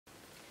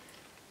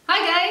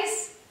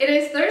It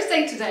is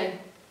Thursday today.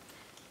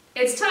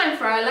 It's time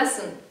for our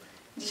lesson.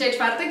 Dzisiaj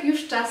czwartek,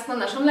 już czas na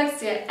naszą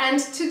lekcję.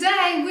 And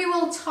today we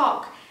will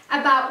talk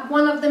about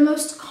one of the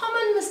most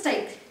common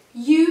mistakes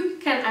you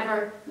can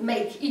ever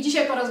make. I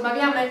dzisiaj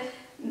porozmawiamy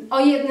o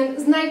jednym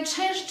z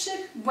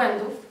najczęstszych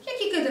błędów,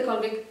 jaki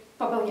kiedykolwiek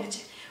popełniacie.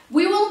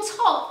 We will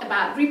talk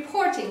about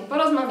reporting.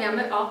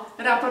 Porozmawiamy o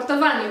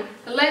raportowaniu.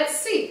 Let's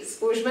see.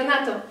 Spójrzmy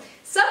na to.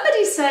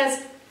 Somebody says,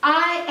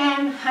 I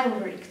am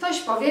hungry. Ktoś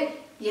powie,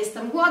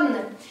 jestem głodny.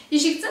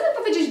 Jeśli chcemy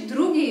powiedzieć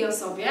drugiej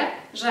osobie,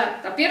 że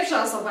ta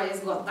pierwsza osoba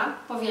jest głodna,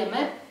 powiemy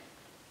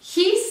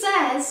he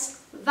says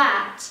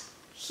that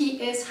he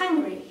is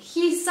hungry.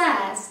 He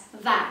says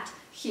that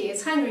he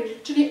is hungry.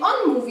 Czyli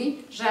on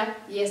mówi, że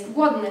jest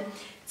głodny.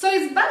 Co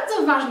jest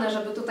bardzo ważne,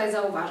 żeby tutaj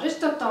zauważyć,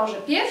 to to, że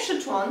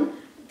pierwszy człon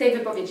tej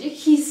wypowiedzi,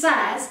 he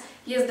says,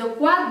 jest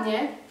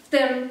dokładnie w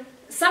tym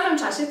samym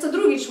czasie, co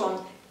drugi człon.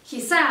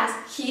 He says,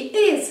 he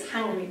is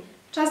hungry.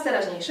 Czas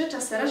teraźniejszy,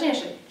 czas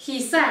teraźniejszy. He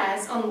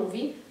says, on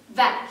mówi,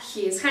 that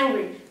he is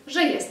hungry,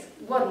 że jest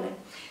głodny.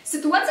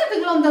 Sytuacja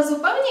wygląda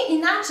zupełnie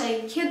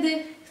inaczej,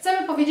 kiedy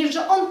chcemy powiedzieć,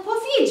 że on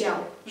powiedział,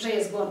 że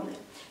jest głodny.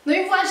 No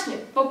i właśnie,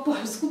 po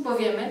polsku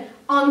powiemy,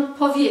 on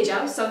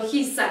powiedział, so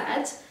he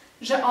said,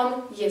 że on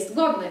jest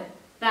głodny.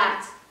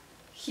 That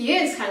he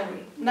is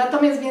hungry.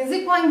 Natomiast w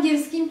języku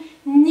angielskim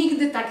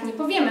nigdy tak nie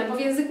powiemy, bo w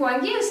języku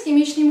angielskim,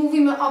 jeśli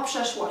mówimy o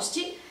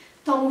przeszłości,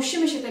 to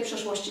musimy się tej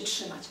przeszłości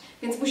trzymać.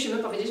 Więc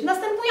musimy powiedzieć w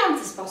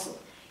następujący sposób.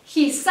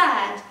 He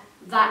said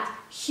that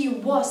he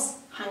was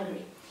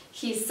hungry.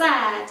 He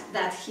said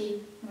that he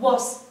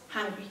was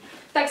hungry.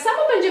 Tak samo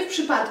będzie w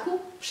przypadku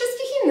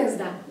wszystkich innych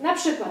zdań. Na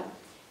przykład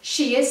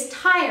she is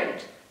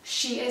tired.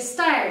 She is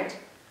tired.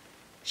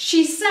 She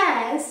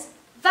says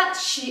that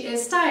she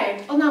is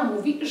tired. Ona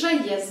mówi, że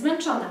jest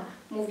zmęczona.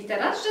 Mówi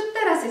teraz, że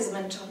teraz jest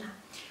zmęczona.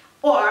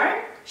 Or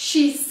she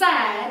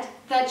said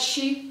that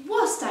she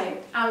was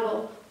tired.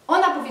 Albo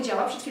ona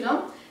powiedziała przed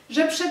chwilą,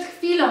 że przed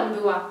chwilą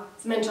była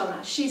zmęczona.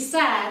 She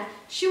said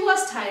she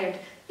was tired.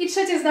 I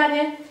trzecie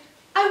zdanie.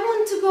 I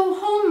want to go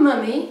home,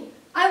 mommy.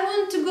 I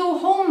want to go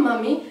home,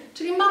 mommy.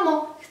 Czyli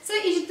mamo, chcę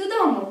iść do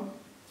domu.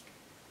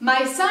 My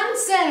son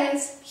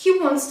says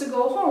he wants to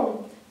go home.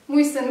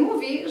 Mój syn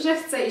mówi, że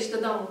chce iść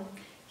do domu.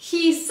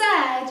 He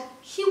said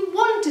he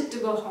wanted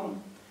to go home.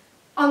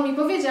 On mi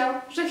powiedział,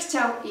 że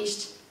chciał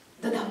iść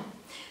do domu.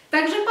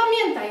 Także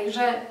pamiętaj,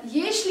 że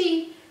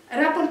jeśli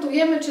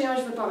raportujemy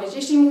czyjąś wypowiedź,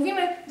 jeśli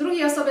mówimy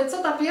drugiej osobie, co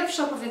ta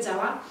pierwsza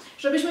powiedziała,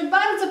 żebyśmy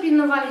bardzo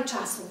pilnowali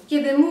czasu.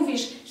 Kiedy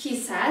mówisz he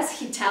says,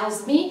 he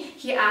tells me,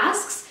 he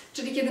asks,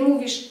 czyli kiedy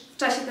mówisz w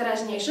czasie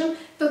teraźniejszym,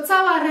 to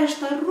cała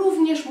reszta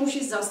również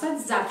musi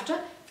zostać zawsze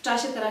w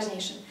czasie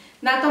teraźniejszym.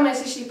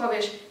 Natomiast jeśli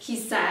powiesz he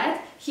said,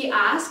 he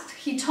asked,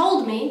 he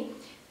told me,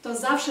 to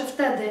zawsze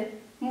wtedy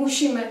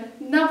musimy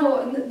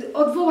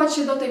odwołać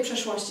się do tej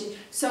przeszłości.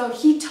 So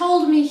he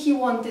told me he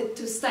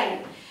wanted to stay.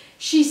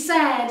 She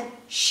said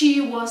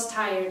she was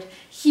tired.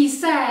 He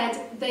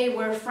said they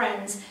were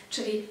friends.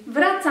 Czyli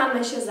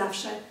wracamy się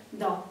zawsze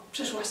do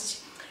przeszłości.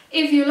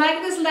 If you like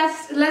this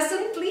lesson,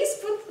 please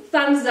put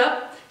thumbs up.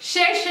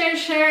 Share, share,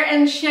 share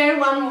and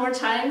share one more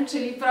time.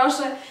 Czyli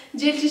proszę,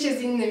 dzielcie się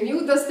z innymi,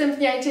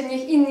 udostępniajcie,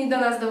 niech inni do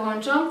nas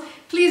dołączą.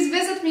 Please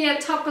visit me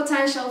at Top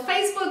Potential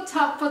Facebook,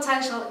 Top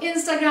Potential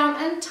Instagram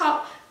and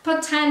Top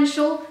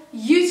Potential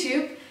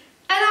YouTube.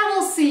 And I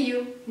will see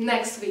you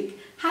next week.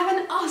 Have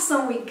an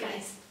awesome week,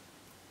 guys.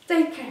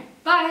 Take care.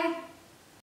 Bye.